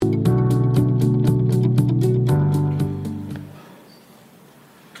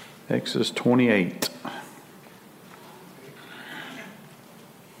Exodus 28.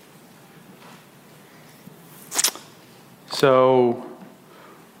 So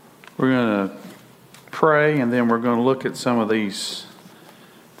we're going to pray, and then we're going to look at some of these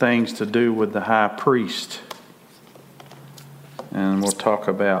things to do with the high priest. And we'll talk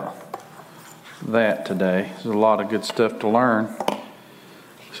about that today. There's a lot of good stuff to learn.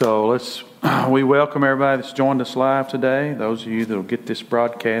 So we welcome everybody that's joined us live today. Those of you that will get this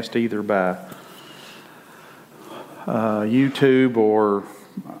broadcast either by YouTube or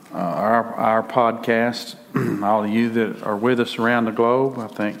our podcast. All of you that are with us around the globe. I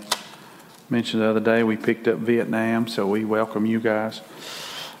think I mentioned the other day we picked up Vietnam, so we welcome you guys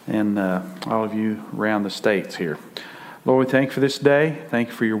and all of you around the states here. Lord, we thank you for this day. Thank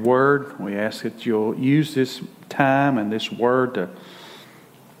you for your word. We ask that you'll use this time and this word to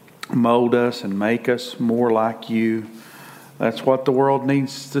mold us and make us more like you. That's what the world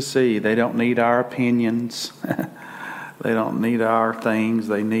needs to see. They don't need our opinions. They don't need our things.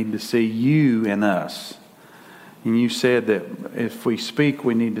 They need to see you in us. And you said that if we speak,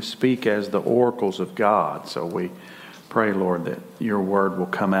 we need to speak as the oracles of God. So we pray, Lord, that your word will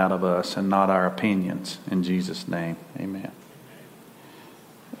come out of us and not our opinions. In Jesus' name, amen.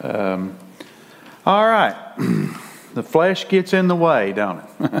 All right. The flesh gets in the way, don't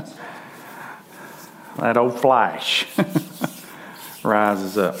it? That old flesh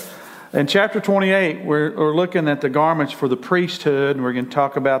rises up. In chapter 28, we're looking at the garments for the priesthood, and we're going to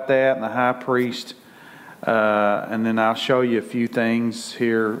talk about that and the high priest. And then I'll show you a few things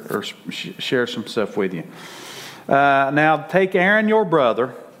here or share some stuff with you. Now take Aaron your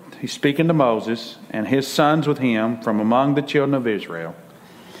brother, he's speaking to Moses, and his sons with him from among the children of Israel,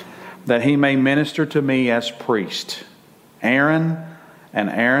 that he may minister to me as priest. Aaron and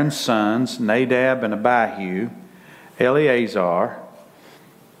Aaron's sons, Nadab and Abihu, Eleazar,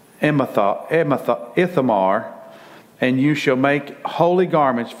 Ithamar, and you shall make holy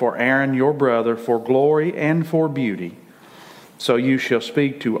garments for Aaron your brother for glory and for beauty. So you shall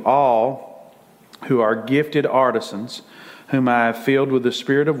speak to all who are gifted artisans, whom I have filled with the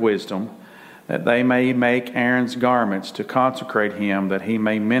spirit of wisdom, that they may make Aaron's garments to consecrate him, that he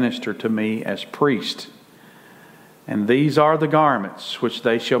may minister to me as priest. And these are the garments which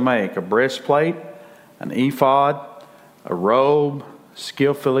they shall make: a breastplate, an ephod, a robe,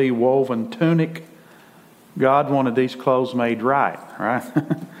 skillfully woven tunic. God wanted these clothes made right?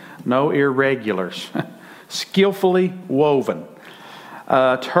 No irregulars. Skillfully woven.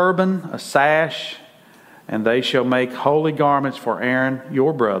 A turban, a sash, and they shall make holy garments for Aaron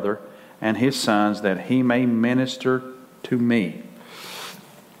your brother and his sons, that he may minister to me.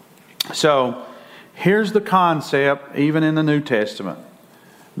 So here's the concept, even in the New Testament,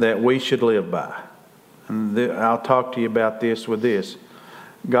 that we should live by. And I'll talk to you about this with this.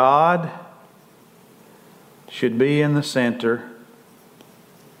 God should be in the center.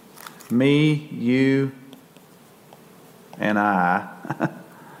 Me, you, and I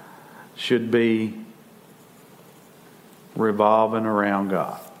should be revolving around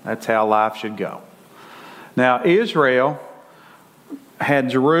God. That's how life should go. Now, Israel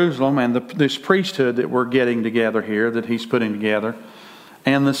had Jerusalem and this priesthood that we're getting together here, that he's putting together,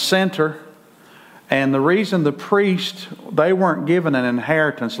 and the center. And the reason the priests, they weren't given an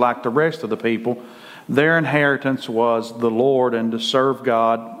inheritance like the rest of the people. Their inheritance was the Lord and to serve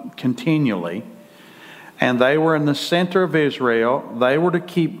God continually. And they were in the center of Israel. They were to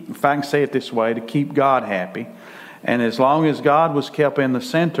keep, if I can say it this way, to keep God happy. And as long as God was kept in the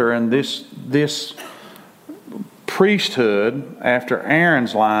center, and this priesthood after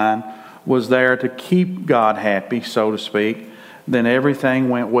Aaron's line was there to keep God happy, so to speak, then everything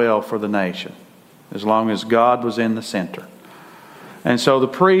went well for the nation, as long as God was in the center. And so the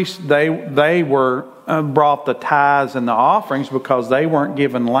priests, they were brought the tithes and the offerings because they weren't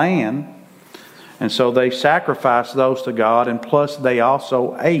given land. And so they sacrificed those to God, and plus they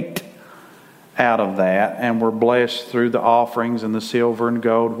also ate out of that and were blessed through the offerings and the silver and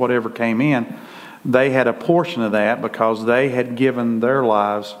gold, whatever came in. They had a portion of that because they had given their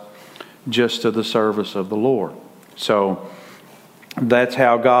lives just to the service of the Lord. So that's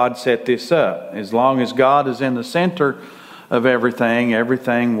how God set this up. As long as God is in the center of everything,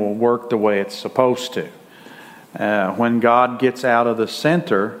 everything will work the way it's supposed to. When God gets out of the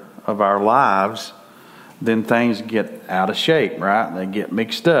center of our lives, then things get out of shape, right? They get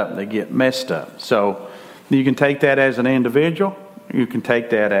mixed up. They get messed up. So you can take that as an individual. You can take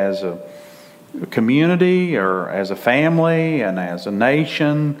that as a community or as a family and as a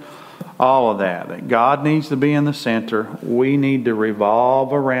nation. All of that. God needs to be in the center. We need to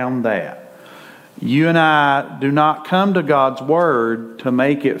revolve around that. You and I do not come to God's Word to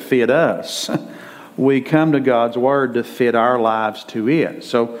make it fit us. We come to God's Word to fit our lives to it.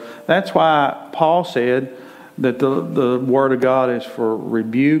 So that's why Paul said that the Word of God is for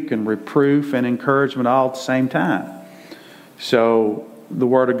rebuke and reproof and encouragement all at the same time. So the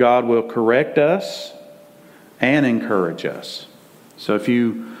Word of God will correct us and encourage us. So if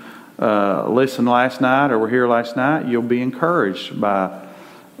you listened last night or were here last night, you'll be encouraged by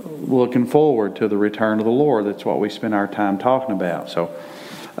looking forward to the return of the Lord. That's what we spend our time talking about.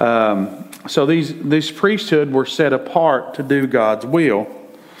 So these priesthood were set apart to do God's will.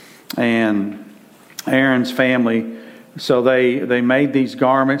 And Aaron's family, so they made these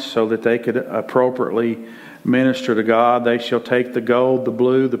garments so that they could appropriately minister to God. They shall take the gold, the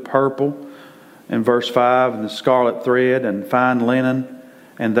blue, the purple, in verse 5, and the scarlet thread and fine linen,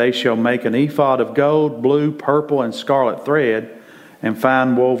 and they shall make an ephod of gold, blue, purple, and scarlet thread, and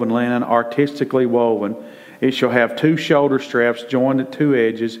fine woven linen, artistically woven. It shall have 2 shoulder straps joined at 2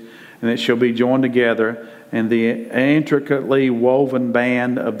 edges, and it shall be joined together. And the intricately woven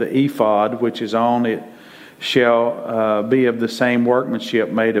band of the ephod, which is on it, shall be of the same workmanship,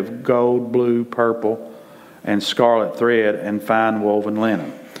 made of gold, blue, purple, and scarlet thread, and fine woven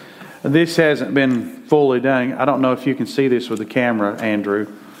linen. This hasn't been fully done. I don't know if you can see this with the camera, Andrew,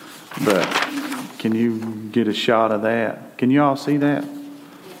 but can you get a shot of that? Can you all see that?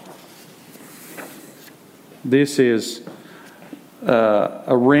 This is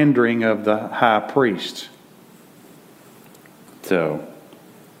a rendering of the high priest. So,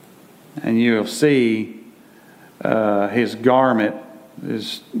 and you'll see his garment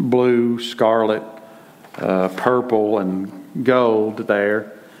is blue, scarlet, purple, and gold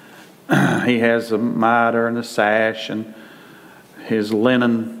there. He has the mitre and the sash, and his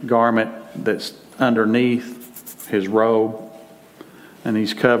linen garment that's underneath his robe, and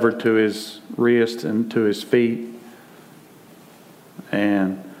he's covered to his wrist and to his feet.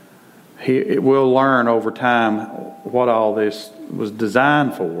 And we'll learn over time what all this was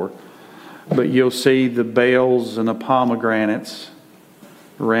designed for, but you'll see the bells and the pomegranates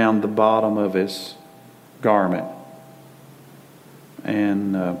around the bottom of his garment.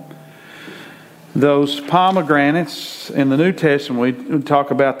 And those pomegranates in the New Testament, we talk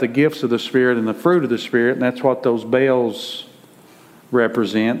about the gifts of the Spirit and the fruit of the Spirit, and that's what those bells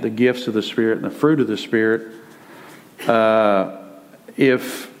represent, the gifts of the Spirit and the fruit of the Spirit.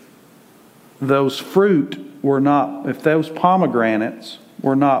 If those if those pomegranates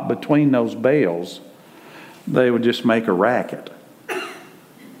were not between those bells, they would just make a racket.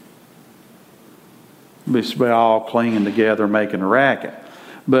 Be all clinging together, making a racket.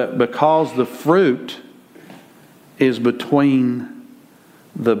 But because the fruit is between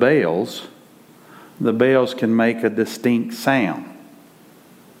the bells can make a distinct sound.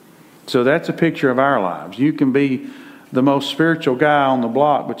 So that's a picture of our lives. You can be the most spiritual guy on the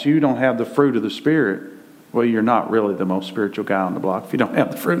block, but you don't have the fruit of the Spirit. Well, you're not really the most spiritual guy on the block if you don't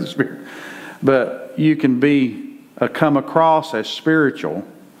have the fruit of the Spirit. But you can come across as spiritual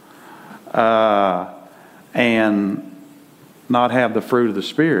and not have the fruit of the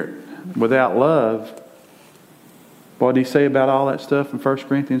Spirit. Without love, what did he say about all that stuff in 1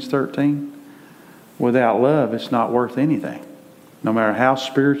 Corinthians 13? Without love, it's not worth anything, no matter how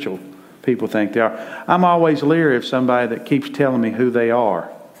spiritual people think they are. I'm always leery of somebody that keeps telling me who they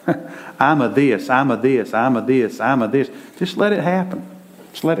are. I'm a this, I'm a this, I'm a this, I'm a this. Just let it happen.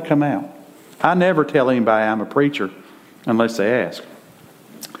 Just let it come out. I never tell anybody I'm a preacher unless they ask,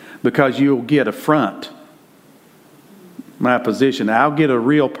 because you'll get a front. My position, I'll get a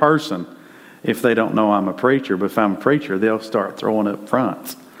real person if they don't know I'm a preacher. But if I'm a preacher, they'll start throwing up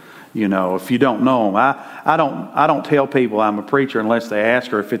fronts. You know, if you don't know them, I don't tell people I'm a preacher unless they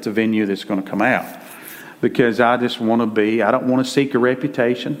ask, or if it's a venue that's going to come out, because I just want to be. I don't want to seek a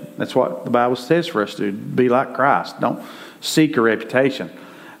reputation. That's what the Bible says for us to be like Christ. Don't seek a reputation.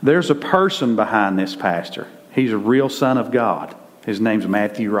 There's a person behind this pastor. He's a real son of God. His name's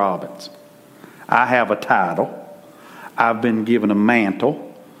Matthew Robbins. I have a title. I've been given a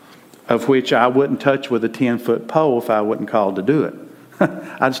mantle, of which I wouldn't touch with a 10-foot pole if I wasn't called to do it.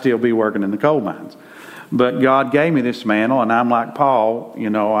 I'd still be working in the coal mines. But God gave me this mantle, and I'm like Paul,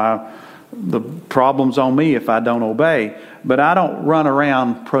 the problem's on me if I don't obey. But I don't run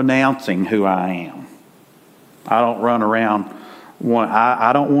around pronouncing who I am. I don't run around,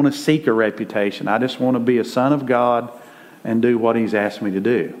 I don't want to seek a reputation. I just want to be a son of God and do what He's asked me to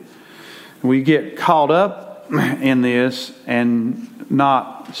do. We get caught up in this and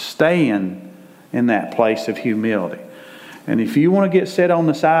not staying in that place of humility. And if you want to get set on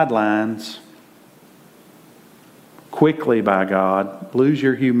the sidelines quickly by God, lose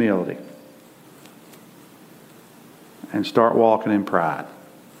your humility. and start walking in pride.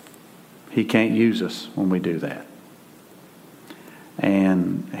 He can't use us when we do that.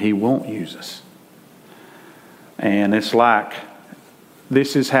 And He won't use us. And it's like,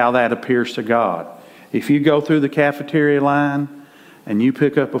 this is how that appears to God. If you go through the cafeteria line and you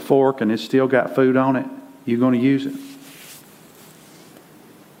pick up a fork and it's still got food on it, you're going to use it.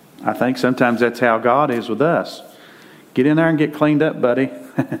 I think sometimes that's how God is with us. Get in there and get cleaned up, buddy.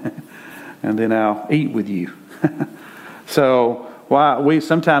 And then I'll eat with you. So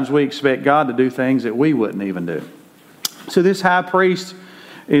sometimes we expect God to do things that we wouldn't even do. So this high priest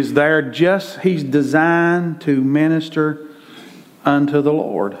is there he's designed to minister unto the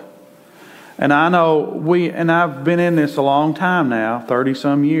Lord. And I know I've been in this a long time now, 30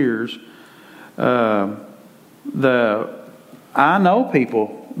 some years. I know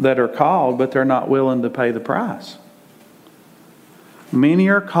people that are called, but they're not willing to pay the price. Many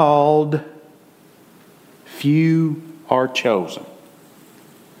are called, few are chosen.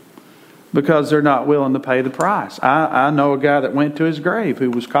 Because they're not willing to pay the price. I know a guy that went to his grave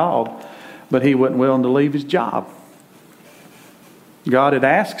who was called, but he wasn't willing to leave his job. God had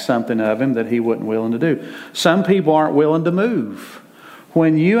asked something of him that he wasn't willing to do. Some people aren't willing to move.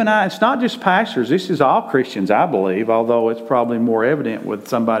 When you and I, it's not just pastors, this is all Christians, I believe, although it's probably more evident with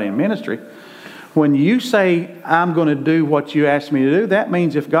somebody in ministry. When you say, I'm going to do what you asked me to do, that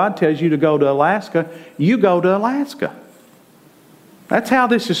means if God tells you to go to Alaska, you go to Alaska. That's how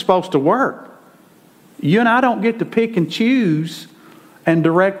this is supposed to work. You and I don't get to pick and choose and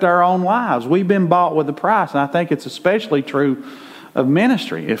direct our own lives. We've been bought with a price, and I think it's especially true of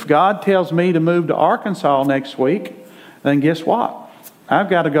ministry. If God tells me to move to Arkansas next week, then guess what? I've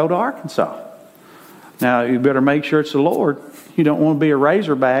got to go to Arkansas. Now, you better make sure it's the Lord. You don't want to be a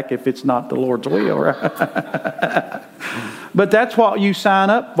Razorback if it's not the Lord's will, right? But that's what you sign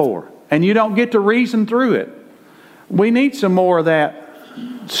up for, and you don't get to reason through it. We need some more of that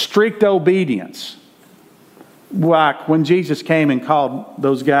strict obedience. Like when Jesus came and called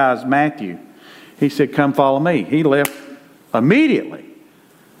those guys Matthew, He said, come follow me. He left immediately.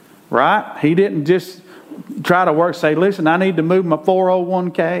 Right? He didn't just try to say, listen, I need to move my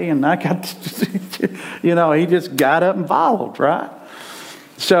 401k and I got to, He just got up and followed, right?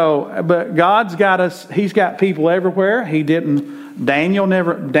 So, but God's got us, He's got people everywhere. Daniel's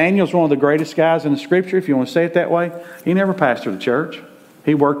one of the greatest guys in the Scripture, if you want to say it that way. He never pastored a church.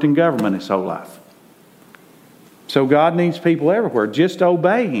 He worked in government his whole life. So God needs people everywhere. Just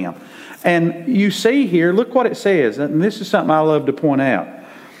obey Him. And you see here, look what it says. And this is something I love to point out.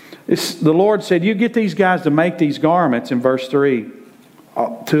 The Lord said, you get these guys to make these garments, in verse 3,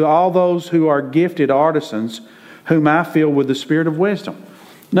 to all those who are gifted artisans, whom I fill with the spirit of wisdom.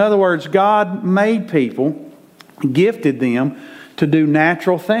 In other words, God made people, gifted them to do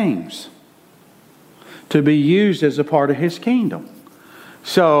natural things, to be used as a part of His kingdom.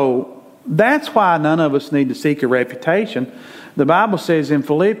 So that's why none of us need to seek a reputation. The Bible says in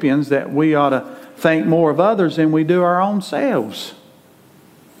Philippians that we ought to think more of others than we do our own selves.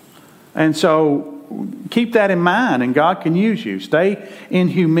 And so keep that in mind, and God can use you. Stay in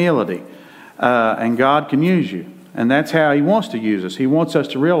humility, and God can use you. And that's how He wants to use us. He wants us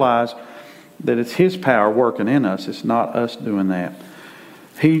to realize that it's His power working in us. It's not us doing that.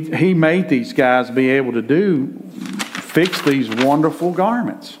 He made these guys be able to fix these wonderful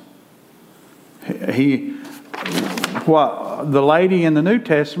garments. The lady in the New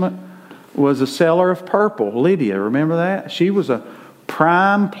Testament was a seller of purple, Lydia. Remember that? She was a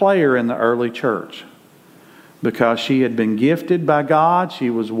prime player in the early church because she had been gifted by God. She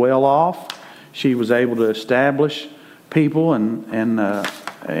was well off. She was able to establish people in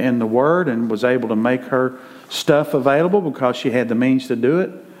the Word and was able to make her stuff available because she had the means to do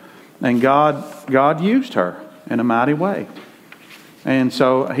it. And God used her in a mighty way. And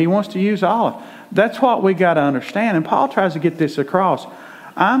so He wants to use all of it. That's what we got to understand. And Paul tries to get this across.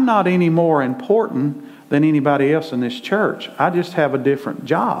 I'm not any more important than anybody else in this church. I just have a different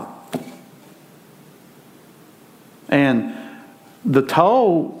job. And the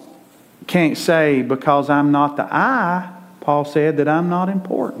toe can't say, because I'm not the eye, Paul said, that I'm not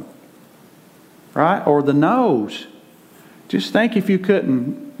important. Right? Or the nose. Just think if you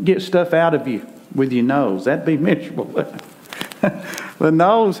couldn't get stuff out of you with your nose. That'd be miserable. The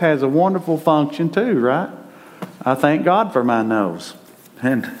nose has a wonderful function too, right? I thank God for my nose.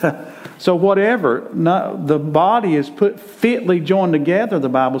 And so whatever, the body is put fitly joined together, the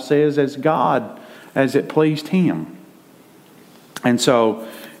Bible says, as God, as it pleased Him. And so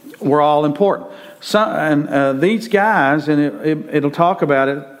we're all important. These guys, and it'll talk about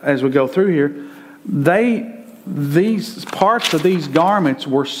it as we go through here, these parts of these garments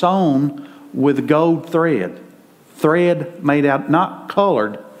were sewn with gold thread thread made out, not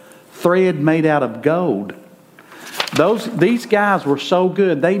colored, thread made out of gold. These guys were so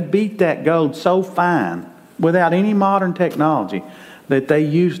good, they beat that gold so fine without any modern technology that they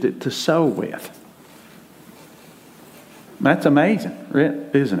used it to sew with. That's amazing,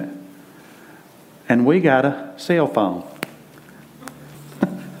 isn't it? And we got a cell phone.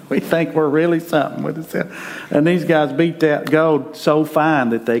 We think we're really something with a cell phone. And these guys beat that gold so fine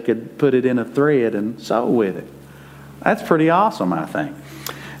that they could put it in a thread and sew with it. That's pretty awesome, I think.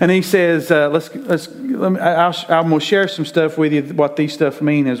 And he says, I'm going to share some stuff with you, what these stuff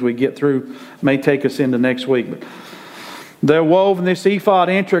mean as we get through. May take us into next week. But they're woven this ephod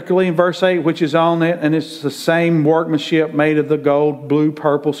intricately in verse 8, which is on it, and it's the same workmanship made of the gold, blue,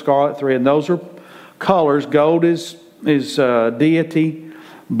 purple, scarlet thread. And those are colors. Gold is deity,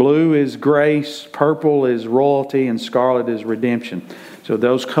 blue is grace, purple is royalty, and scarlet is redemption. So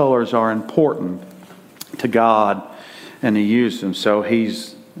those colors are important to God, and He used them. So He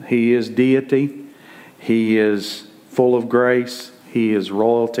is deity, He is full of grace, He is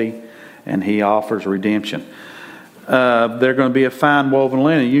royalty, and He offers redemption. They're going to be a fine woven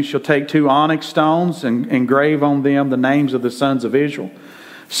linen. You shall take 2 onyx stones and engrave on them the names of the sons of Israel.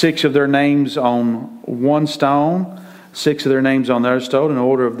 6 of their names on one stone, 6 of their names on the other stone in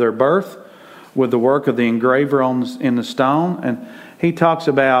order of their birth, with the work of the engraver in the stone. And he talks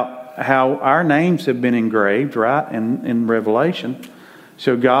about how our names have been engraved, right, in Revelation.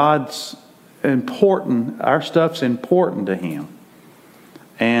 So God's important, our stuff's important to Him.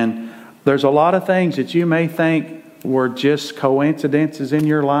 And there's a lot of things that you may think were just coincidences in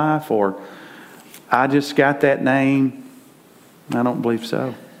your life, or I just got that name. I don't believe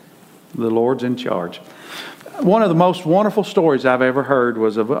so. The Lord's in charge. One of the most wonderful stories I've ever heard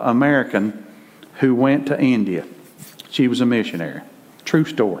was of an American who went to India. She was a missionary. True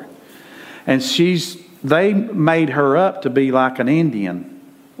story. And they made her up to be like an Indian,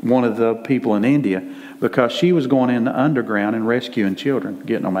 one of the people in India, because she was going in the underground and rescuing children,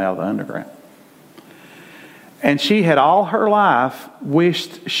 getting them out of the underground. And she had all her life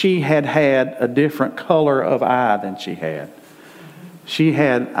wished she had had a different color of eye than she had. She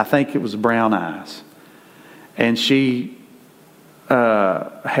had, I think it was brown eyes. And she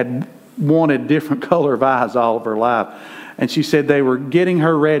had wanted different color of eyes all of her life. And she said they were getting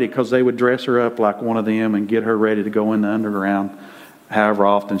her ready because they would dress her up like one of them and get her ready to go in the underground however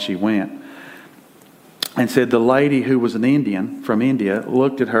often she went. And said the lady who was an Indian from India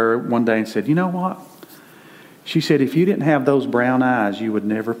looked at her one day and said, "You know what?" She said, "If you didn't have those brown eyes, you would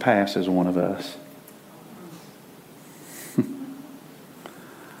never pass as one of us."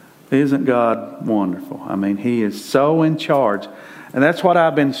 Isn't God wonderful? I mean, He is so in charge. And that's what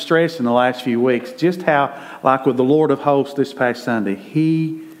I've been stressing the last few weeks. Just how, like with the Lord of Hosts this past Sunday,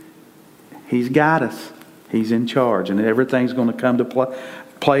 He's got us. He's in charge. And everything's going to come to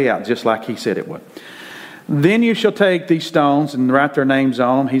play out just like He said it would. Then you shall take these stones and write their names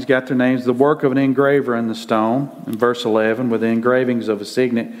on them. He's got their names. The work of an engraver in the stone. In verse 11, with the engravings of a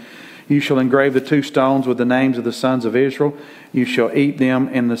signet. You shall engrave the 2 stones with the names of the sons of Israel. You shall eat them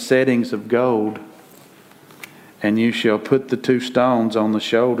in the settings of gold. And you shall put the 2 stones on the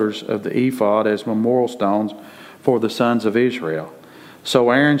shoulders of the ephod as memorial stones for the sons of Israel.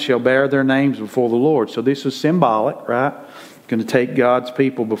 So Aaron shall bear their names before the Lord. So this is symbolic, right? Going to take God's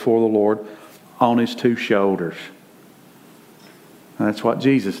people before the Lord on His 2 shoulders. And that's what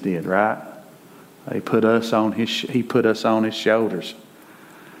Jesus did, right? He put us on His shoulders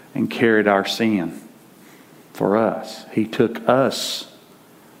and carried our sin for us. He took us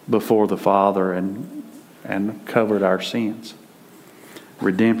before the Father and covered our sins.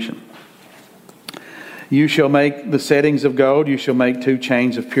 Redemption. You shall make the settings of gold. You shall make 2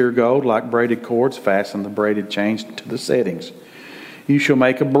 chains of pure gold, like braided cords. Fasten the braided chains to the settings. You shall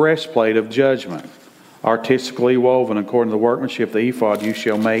make a breastplate of judgment, artistically woven according to the workmanship of the ephod. You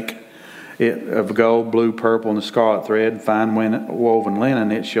shall make it of gold, blue, purple, and the scarlet thread, fine woven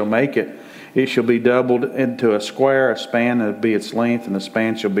linen. It shall make it. It shall be doubled into a square, a span will be its length, and the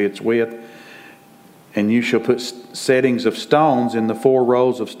span shall be its width. And you shall put settings of stones in the 4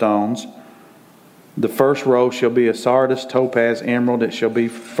 rows of stones. The first row shall be a sardius, topaz, emerald. It shall be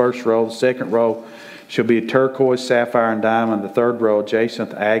first row. The second row shall be a turquoise, sapphire, and diamond. The third row,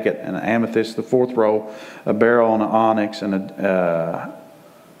 jacinth, agate, and amethyst. The fourth row, a beryl and an onyx, and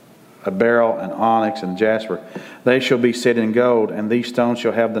a beryl and onyx and jasper. They shall be set in gold, and these stones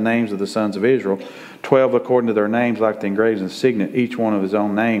shall have the names of the sons of Israel, 12 according to their names, like the engravings and signet, each one of his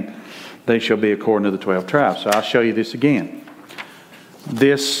own name. They shall be according to the 12 tribes. So I'll show you this again.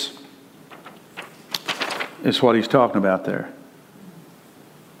 This is what he's talking about there.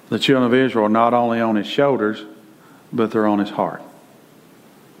 The children of Israel are not only on his shoulders, but they're on His heart.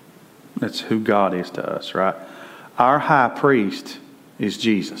 That's who God is to us, right? Our high priest is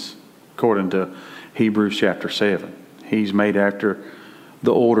Jesus, according to Hebrews chapter 7. He's made after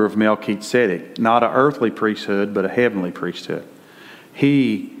the order of Melchizedek. Not an earthly priesthood, but a heavenly priesthood.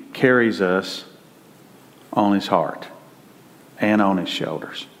 He carries us on His heart and on His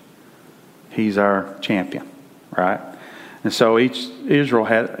shoulders. He's our champion, right? And so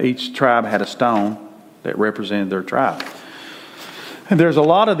each tribe had a stone that represented their tribe. And there's a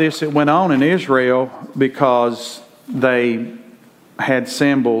lot of this that went on in Israel because they had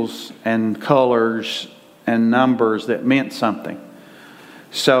symbols and colors and numbers that meant something.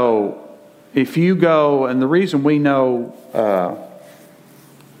 So if you go, and the reason we know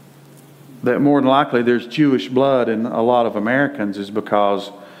that more than likely there's Jewish blood in a lot of Americans is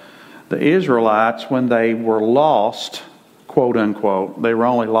because the Israelites, when they were lost, quote unquote, they were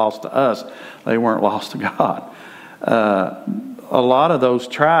only lost to us. They weren't lost to God. A lot of those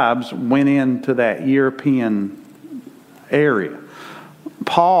tribes went into that European area.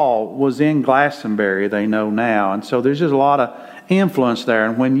 Paul was in Glastonbury, they know now, and so there's just a lot of influence there.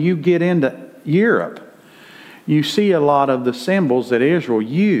 And when you get into Europe, you see a lot of the symbols that Israel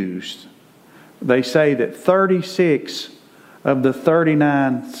used. They say that 36 of the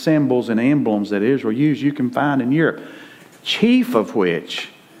 39 symbols and emblems that Israel used you can find in Europe, chief of which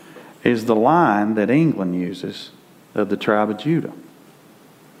is the line that England uses of the tribe of Judah.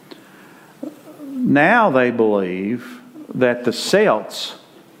 Now they believe that the Celts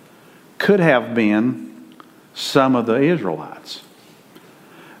could have been some of the Israelites,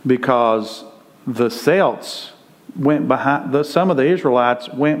 because the Celts went behind, some of the Israelites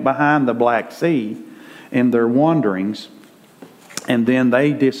went behind the Black Sea in their wanderings, and then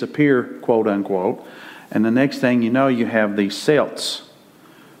they disappear, quote unquote, and the next thing you know, you have these Celts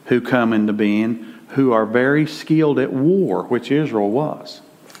who come into being, who are very skilled at war, which Israel was.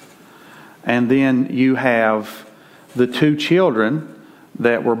 And then you have the two children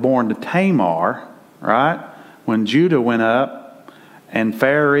that were born to Tamar, right? When Judah went up, and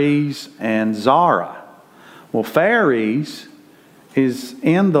Phares and Zara. Well, Phares is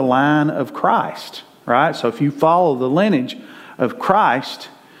in the line of Christ, right? So if you follow the lineage of Christ,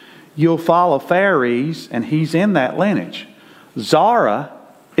 you'll follow Phares, and he's in that lineage. Zara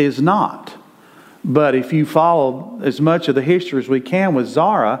is not. But if you follow as much of the history as we can with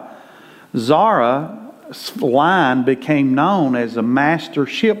Zara's line became known as the master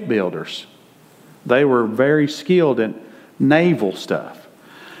shipbuilders. They were very skilled in naval stuff.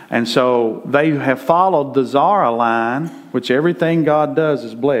 And so they have followed the Zara line, which everything God does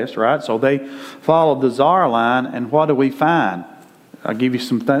is blessed, right? So they followed the Zara line, and what do we find? I'll give you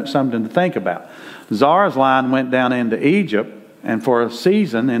something to think about. Zara's line went down into Egypt, and for a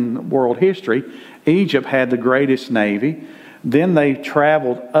season in world history, Egypt had the greatest navy. Then they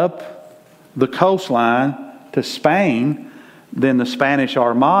traveled up the coastline to Spain. Then the Spanish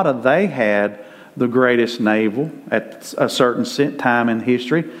Armada, they had the greatest naval at a certain time in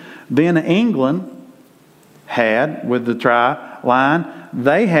history. Then England had, with the line,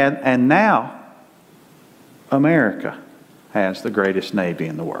 they had, and now America has the greatest navy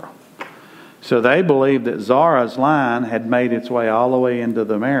in the world. So they believed that Zara's line had made its way all the way into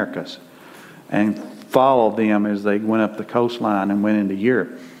the Americas and followed them as they went up the coastline and went into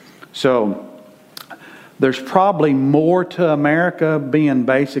Europe. So there's probably more to America being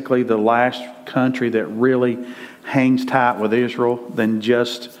basically the last country that really hangs tight with Israel than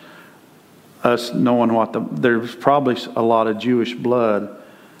just us knowing there's probably a lot of Jewish blood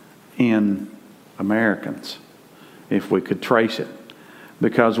in Americans, if we could trace it.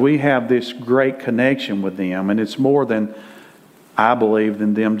 Because we have this great connection with them, and it's more than, I believe,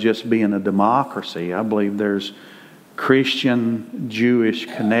 than them just being a democracy. I believe there's Christian, Jewish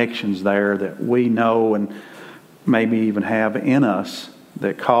connections there that we know and maybe even have in us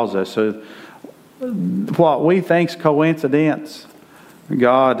that cause us. So what we think's coincidence,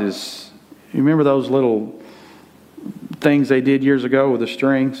 God is. You remember those little things they did years ago with the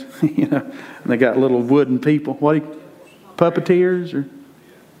strings? And they got little wooden people. Puppeteers or?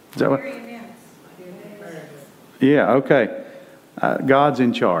 Is that what? Yeah. Okay. God's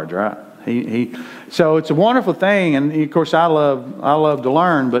in charge, right? So it's a wonderful thing, and of course I love to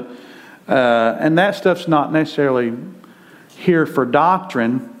learn, but and that stuff's not necessarily here for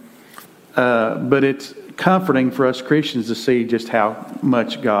doctrine, but it's comforting for us Christians to see just how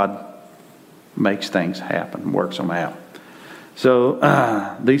much God makes things happen, works them out.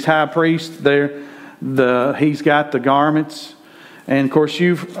 So these high priests, he's got the garments, and of course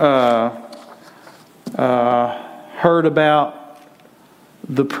you've heard about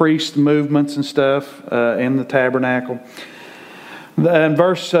the priest movements and stuff in the tabernacle. And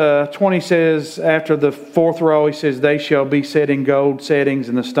verse 20 says, after the fourth row, he says, they shall be set in gold settings,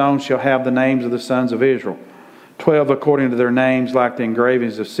 and the stones shall have the names of the sons of Israel. 12 according to their names, like the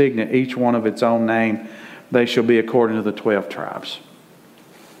engravings of signet, each one of its own name. They shall be according to the 12 tribes.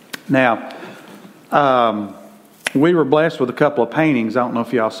 Now, we were blessed with a couple of paintings. I don't know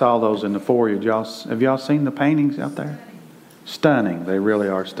if y'all saw those in the foyer. Have y'all seen the paintings out there? Stunning. They really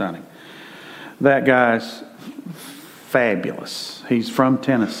are stunning. That guy's fabulous. He's from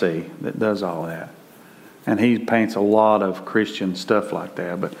Tennessee that does all that. And he paints a lot of Christian stuff like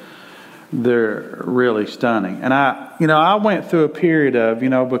that. But they're really stunning. And I went through a period of,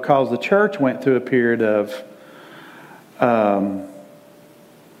 because the church went through a period of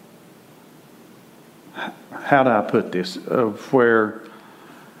how do I put this? Of where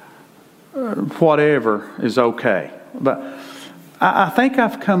whatever is okay. But I think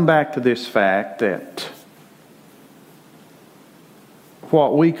I've come back to this fact that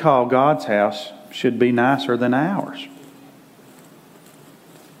what we call God's house should be nicer than ours.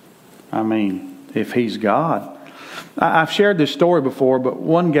 I mean, if He's God. I've shared this story before, but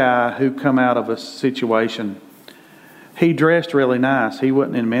one guy who come out of a situation, he dressed really nice. He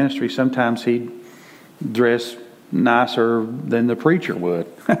wasn't in ministry. Sometimes he'd dress nicer than the preacher would.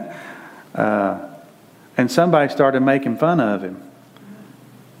 And somebody started making fun of him.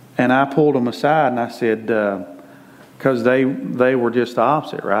 And I pulled him aside and I said, because they were just the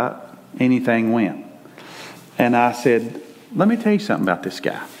opposite, right? Anything went. And I said, let me tell you something about this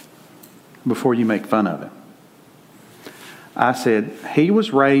guy before you make fun of him. I said, he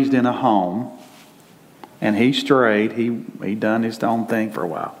was raised in a home and he strayed. He done his own thing for a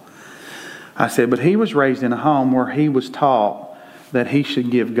while. I said, but he was raised in a home where he was taught that he should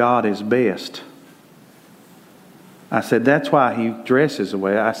give God his best. I said, that's why he dresses the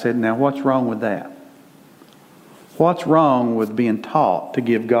way. I said, now what's wrong with that? What's wrong with being taught to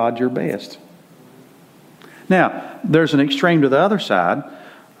give God your best? Now, there's an extreme to the other side.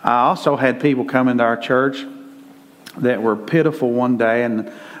 I also had people come into our church that were pitiful one day,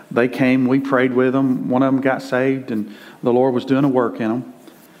 and they came, we prayed with them. One of them got saved, and the Lord was doing a work in them.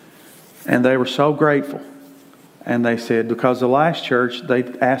 And they were so grateful. And they said, because the last church, they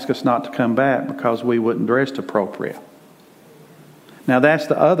asked us not to come back because we wouldn't dress appropriate. Now, that's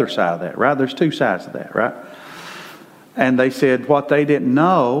the other side of that, right? There's two sides of that, right? And they said what they didn't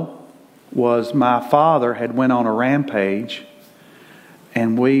know was my father had went on a rampage,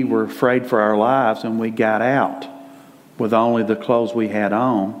 and we were afraid for our lives, and we got out with only the clothes we had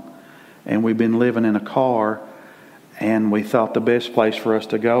on. And we've been living in a car, and we thought the best place for us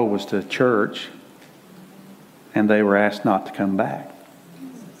to go was to church. And they were asked not to come back.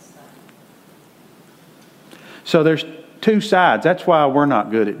 So there's two sides. That's why we're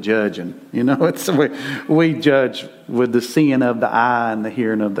not good at judging. We judge with the seeing of the eye and the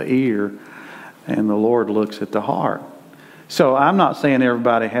hearing of the ear. And the Lord looks at the heart. So I'm not saying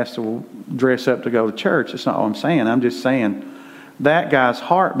everybody has to dress up to go to church. That's not what I'm saying. I'm just saying that guy's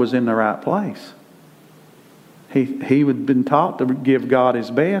heart was in the right place. He had been taught to give God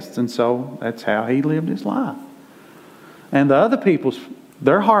his best, and so that's how he lived his life. And the other people's,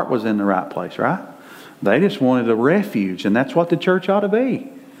 their heart was in the right place, right? They just wanted a refuge, and that's what the church ought to be,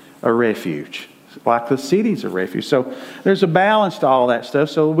 a refuge. Like the city's a refuge. So there's a balance to all that stuff,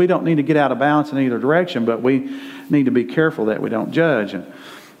 so we don't need to get out of balance in either direction, but we need to be careful that we don't judge. And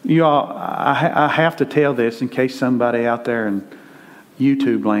you all, I have to tell this in case somebody out there in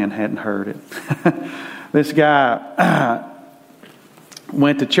YouTube land hadn't heard it. This guy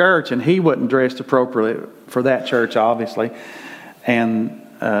went to church, and he wasn't dressed appropriately for that church, obviously. And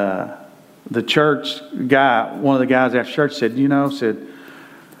the church guy, one of the guys after church said,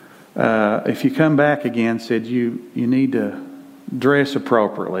 if you come back again, said you need to dress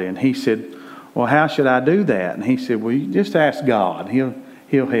appropriately. And he said, well, how should I do that? And he said, well, you just ask God. He'll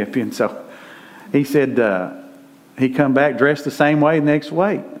help you. And so he said he come back dressed the same way next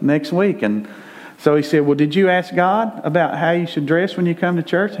week. And so he said, well, did you ask God about how you should dress when you come to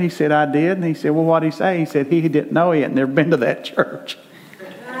church? And he said, I did. And he said, well, what did he say? He said he didn't know. He had never been to that church.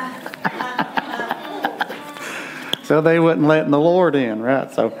 So they wasn't letting the Lord in,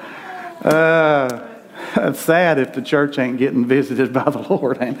 right? So it's sad if the church ain't getting visited by the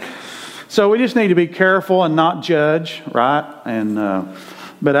Lord. So we just need to be careful and not judge, right? And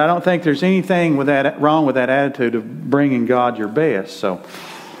but I don't think there's anything wrong with that attitude of bringing God your best. So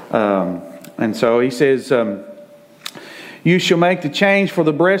and so he says, you shall make the change for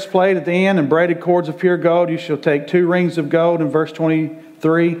the breastplate at the end and braided cords of pure gold. You shall take 2 rings of gold in verse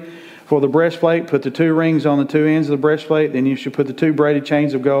 23. For the breastplate, put the 2 rings on the 2 ends of the breastplate. Then you shall put the 2 braided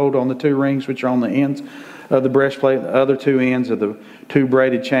chains of gold on the 2 rings which are on the ends of the breastplate. The other 2 ends of the 2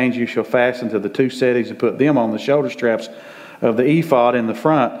 braided chains you shall fasten to the 2 settings and put them on the shoulder straps of the ephod in the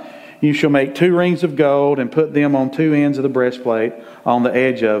front. You shall make 2 rings of gold and put them on 2 ends of the breastplate on the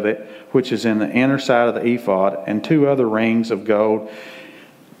edge of it, which is in the inner side of the ephod, and 2 other rings of gold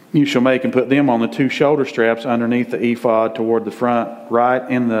you shall make and put them on the 2 shoulder straps underneath the ephod toward the front, right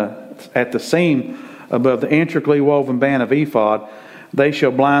at the seam above the intricately woven band of ephod. They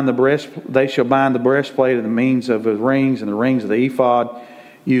shall bind the breastplate in the means of the rings and the rings of the ephod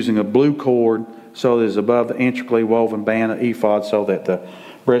using a blue cord, so that it is above the intricately woven band of ephod, so that the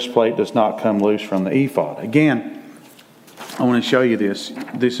breastplate does not come loose from the ephod. Again, I want to show you this.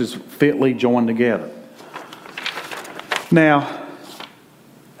 This is fitly joined together. Now,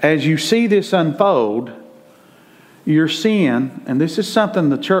 as you see this unfold, you're seeing, and this is something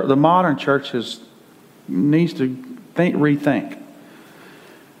the modern church needs to rethink.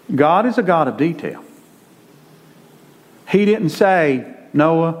 God is a God of detail. He didn't say,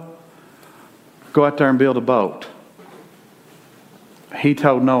 Noah, go out there and build a boat. He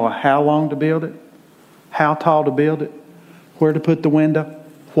told Noah how long to build it, how tall to build it, where to put the window,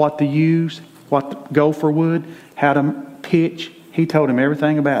 what to use, what to go for wood, how to pitch. He told him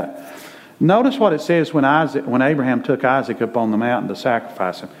everything about it. Notice what it says when Abraham took Isaac up on the mountain to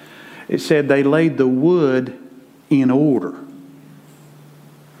sacrifice him. It said they laid the wood in order.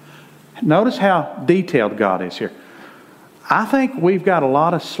 Notice how detailed God is here. I think we've got a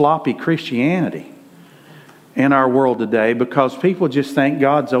lot of sloppy Christianity in our world today because people just think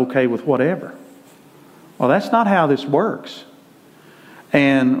God's okay with whatever. Well, that's not how this works.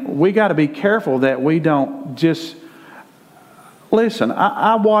 And we got to be careful that we don't just... Listen,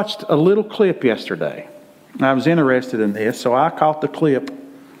 I watched a little clip yesterday. I was interested in this, so I caught the clip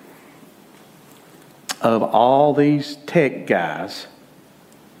of all these tech guys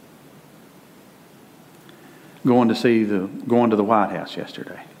going to the White House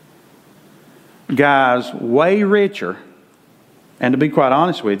yesterday. Guys way richer, and to be quite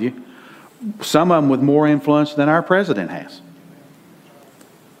honest with you, some of them with more influence than our president has.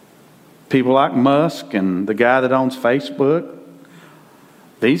 People like Musk and the guy that owns Facebook.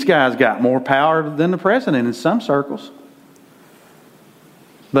 These guys got more power than the president in some circles.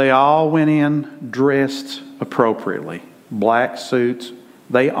 They all went in dressed appropriately. Black suits.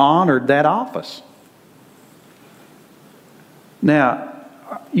 They honored that office. Now,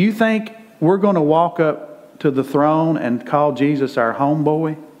 you think we're going to walk up to the throne and call Jesus our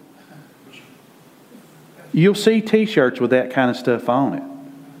homeboy? You'll see t-shirts with that kind of stuff on it.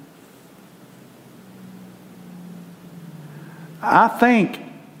 I think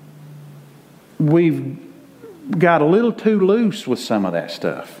we've got a little too loose with some of that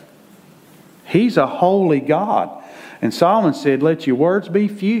stuff. He's a holy God. And Solomon said, let your words be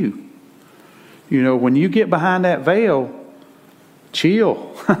few. You know, when you get behind that veil,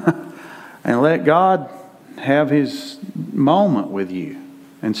 chill. And let God have His moment with you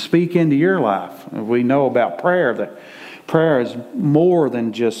and speak into your life. We know about prayer, that prayer is more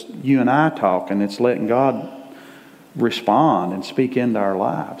than just you and I talking. It's letting God respond and speak into our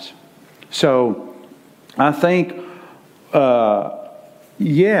lives. So I think, there's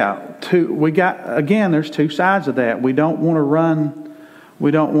 2 sides of that. We don't want to run,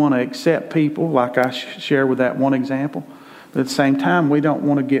 we don't want to accept people like I share with that one example. But at the same time, we don't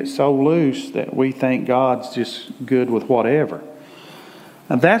want to get so loose that we think God's just good with whatever.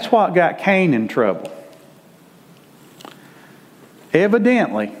 And that's what got Cain in trouble.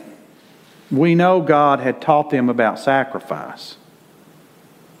 Evidently, we know God had taught them about sacrifice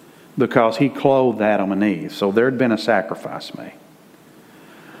because He clothed Adam and Eve. So there had been a sacrifice made.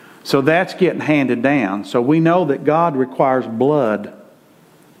 So that's getting handed down. So we know that God requires blood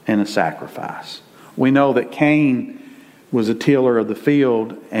in a sacrifice. We know that Cain was a tiller of the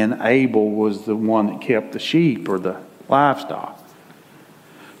field and Abel was the one that kept the sheep or the livestock.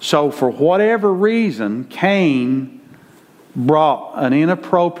 So for whatever reason, Cain brought an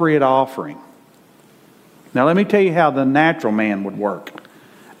inappropriate offering. Now let me tell you how the natural man would work.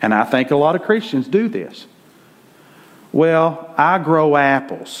 And I think a lot of Christians do this. Well, I grow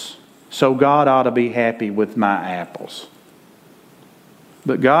apples, so God ought to be happy with my apples.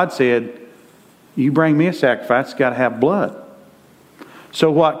 But God said, you bring me a sacrifice, it's got to have blood.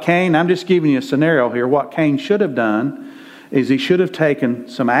 So what Cain, I'm just giving you a scenario here, what Cain should have done is he should have taken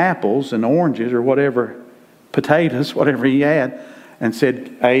some apples and oranges or whatever, potatoes, whatever he had, and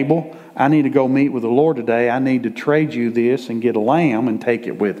said, Abel, I need to go meet with the Lord today. I need to trade you this and get a lamb and take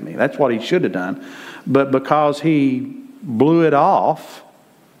it with me. That's what he should have done. But because he blew it off,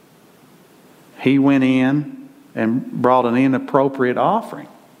 he went in and brought an inappropriate offering.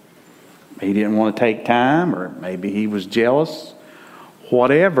 He didn't want to take time, or maybe he was jealous.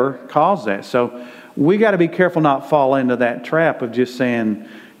 Whatever caused that. So we got to be careful not fall into that trap of just saying,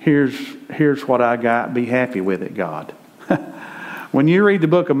 here's what I got, be happy with it, God. When you read the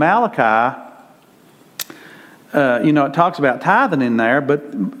book of Malachi, it talks about tithing in there, but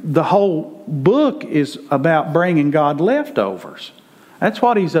the whole book is about bringing God leftovers. That's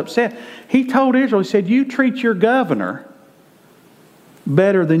what he's upset. He told Israel, he said, you treat your governor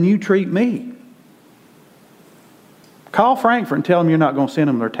better than you treat me. Call Frankfurt and tell them you're not going to send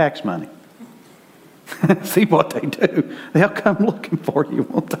them their tax money. See what they do. They'll come looking for you,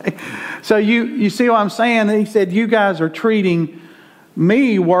 won't they? So you see what I'm saying? He said, you guys are treating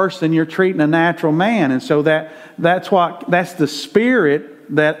me worse than you're treating a natural man. And so that's the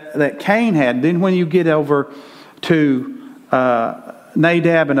spirit that Cain had. Then when you get over to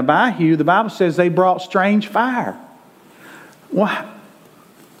Nadab and Abihu, the Bible says they brought strange fire. Well,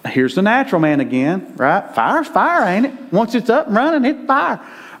 here's the natural man again, right? Fire's fire, ain't it? Once it's up and running, it's fire.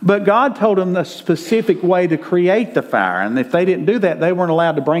 But God told them the specific way to create the fire. And if they didn't do that, they weren't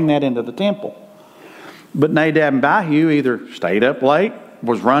allowed to bring that into the temple. But Nadab and Abihu either stayed up late,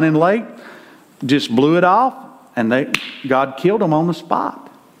 was running late, just blew it off, and God killed them on the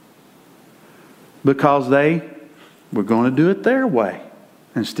spot. Because they were going to do it their way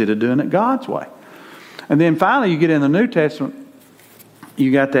instead of doing it God's way. And then finally you get in the New Testament,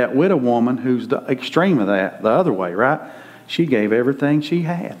 you got that widow woman who's the extreme of that, the other way, right? She gave everything she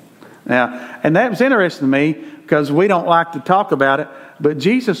had. Now, and that was interesting to me because we don't like to talk about it, but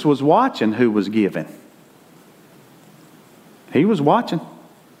Jesus was watching who was giving. He was watching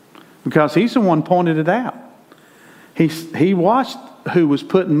because he's the one pointed it out. He watched who was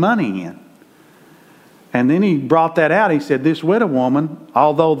putting money in. And then he brought that out. He said, this widow woman,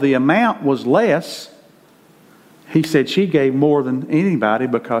 although the amount was less, he said she gave more than anybody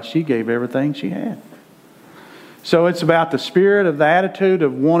because she gave everything she had. So it's about the spirit of the attitude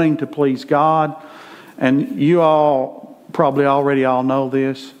of wanting to please God. And you all probably already all know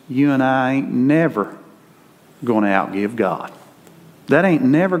this. You and I ain't never going to outgive God. That ain't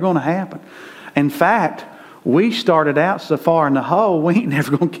never going to happen. In fact, we started out so far in the hole, we ain't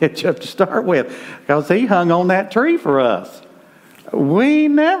never going to catch up to start with. Because he hung on that tree for us. We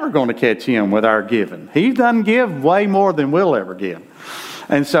ain't never going to catch him with our giving. He doesn't give way more than we'll ever give.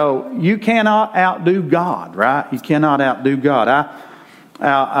 And so you cannot outdo God, right? You cannot outdo God.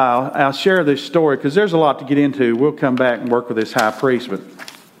 I'll share this story because there's a lot to get into. We'll come back and work with this high priest, but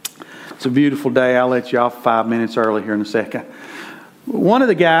it's a beautiful day. I'll let you off 5 minutes early here in a second. One of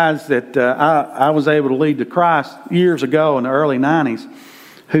the guys that I was able to lead to Christ years ago in the early 90s,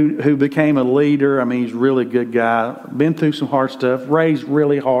 who became a leader. I mean, he's a really good guy. Been through some hard stuff. Raised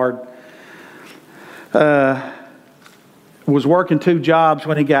really hard. Was working 2 jobs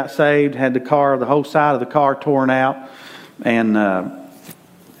when he got saved. Had the whole side of the car torn out. And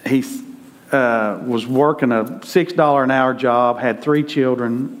he was working a $6 an hour job. Had 3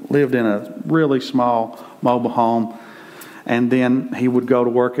 children. Lived in a really small mobile home. And then he would go to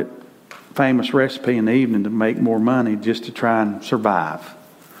work at Famous Recipe in the evening to make more money just to try and survive.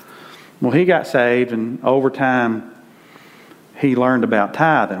 Well, he got saved, and over time, he learned about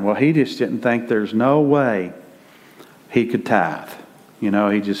tithing. Well, he just didn't think there's no way he could tithe. He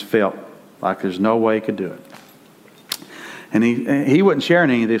just felt like there's no way he could do it. And he wasn't sharing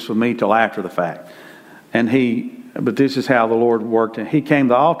any of this with me till after the fact. But this is how the Lord worked. And he came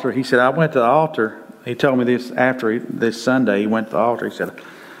to the altar. He said, I went to the altar. He told me this after this Sunday. He went to the altar. He said,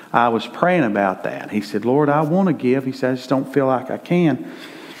 I was praying about that. He said, Lord, I want to give. He said, I just don't feel like I can.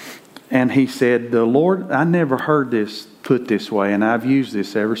 And he said, the Lord, I never heard this put this way, and I've used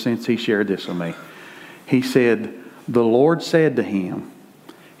this ever since he shared this with me. He said, the Lord said to him,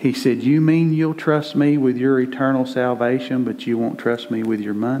 he said, you mean you'll trust me with your eternal salvation, but you won't trust me with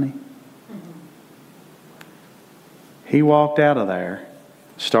your money? He walked out of there,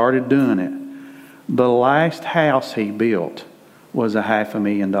 started doing it. The last house he built was a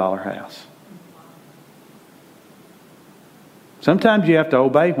 $500,000 house. Sometimes you have to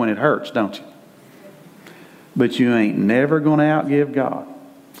obey when it hurts, don't you? But you ain't never going to outgive God.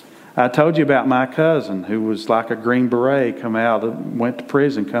 I told you about my cousin who was like a Green Beret, went to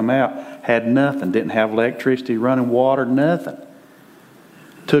prison, come out, had nothing, didn't have electricity, running water, nothing.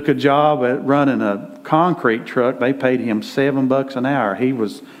 Took a job at running a concrete truck. They paid him $7 an hour. He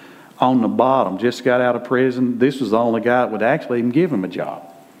was on the bottom, just got out of prison. This was the only guy that would actually even give him a job.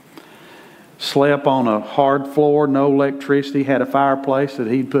 Slept on a hard floor, no electricity, had a fireplace that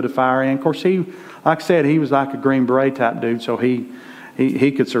he'd put a fire in. Of course, like I said, he was like a Green Beret type dude, so he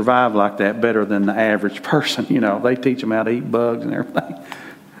he could survive like that better than the average person. They teach him how to eat bugs and everything.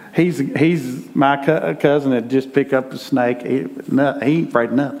 He's my cousin that just pick up the snake. He ain't afraid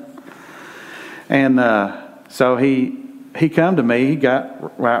of nothing. And so he come to me. He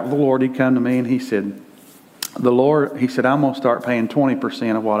got right with the Lord. He come to me and he said, I'm going to start paying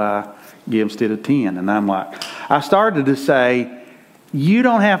 20% of what I give instead of 10. And I'm like, I started to say, you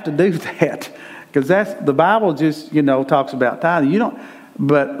don't have to do that. Because the Bible just, talks about tithing.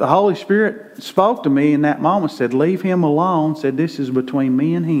 But the Holy Spirit spoke to me in that moment, said, leave him alone, said, this is between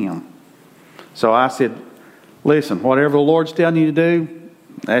me and him. So I said, listen, whatever the Lord's telling you to do,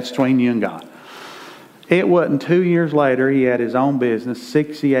 that's between you and God. It wasn't 2 years later, he had his own business,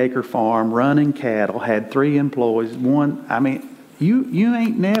 60-acre farm, running cattle, had 3 employees. You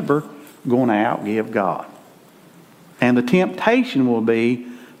ain't never going to outgive God. And the temptation will be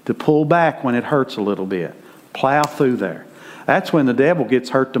to pull back when it hurts a little bit. Plow through there. That's when the devil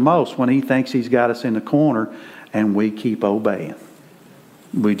gets hurt the most, when he thinks he's got us in the corner and we keep obeying.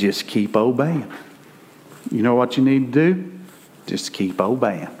 We just keep obeying. You know what you need to do? Just keep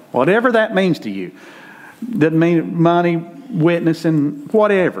obeying. Whatever that means to you. Doesn't mean money, witnessing,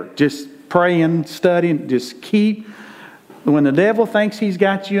 whatever. Just praying, studying. Just keep. When the devil thinks he's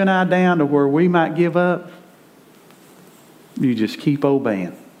got you and I down to where we might give up, you just keep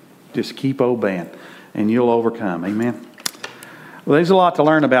obeying. Just keep obeying. And you'll overcome. Amen. Well, there's a lot to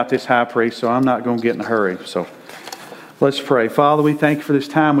learn about this high priest, so I'm not going to get in a hurry. So let's pray. Father, we thank you for this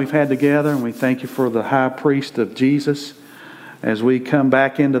time we've had together, and we thank you for the high priest of Jesus. As we come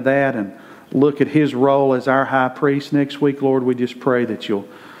back into that and look at his role as our high priest next week, Lord, we just pray that you'll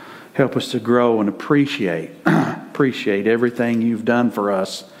help us to grow and appreciate everything you've done for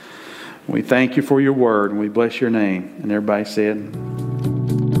us. We thank you for your word, and we bless your name. And everybody said...